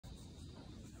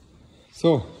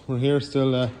So we're here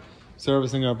still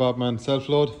servicing our BOBMAN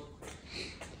self-load.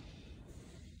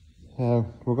 We're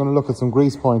going to look at some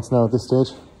grease points now at this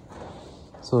stage.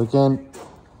 So again,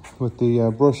 with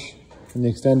the brush in the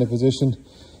extended position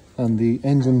and the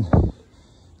engine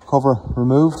cover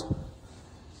removed.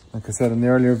 Like I said in the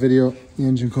earlier video, the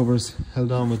engine cover is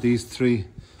held on with these three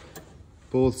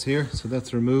bolts here, so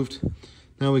that's removed.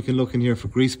 Now we can look in here for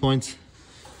grease points.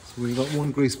 So we've got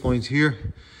one grease point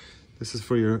here. This is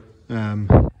for your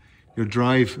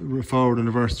drive, forward and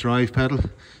reverse drive pedal.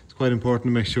 It's quite important to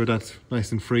make sure that's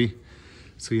nice and free,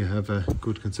 so you have a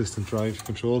good consistent drive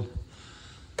control.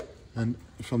 And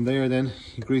from there then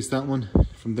you grease that one.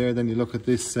 From there then you look at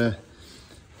this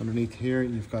underneath here,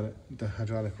 you've got the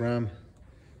hydraulic ram.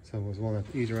 So there's one at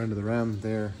either end of the ram,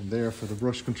 there and there, for the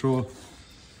brush control.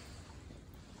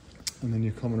 And then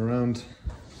you're coming around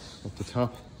up the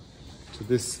top to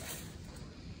this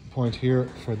point here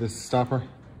for this stopper,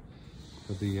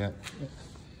 for the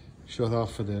shut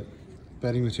off for the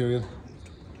bedding material.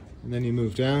 And then you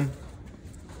move down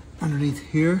underneath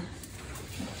here.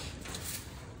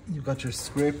 You've got your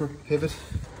scraper pivot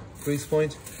grease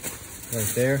point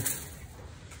right there.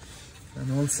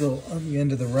 And also on the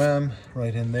end of the ram,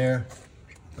 right in there,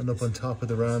 and up on top of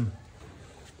the ram,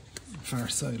 far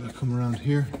side, I'll come around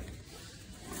here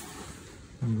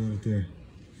and go right there.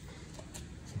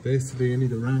 So basically any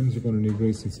of the rams are going to need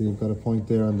greasing, so you've got a point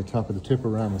there on the top of the tipper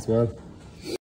ram as well.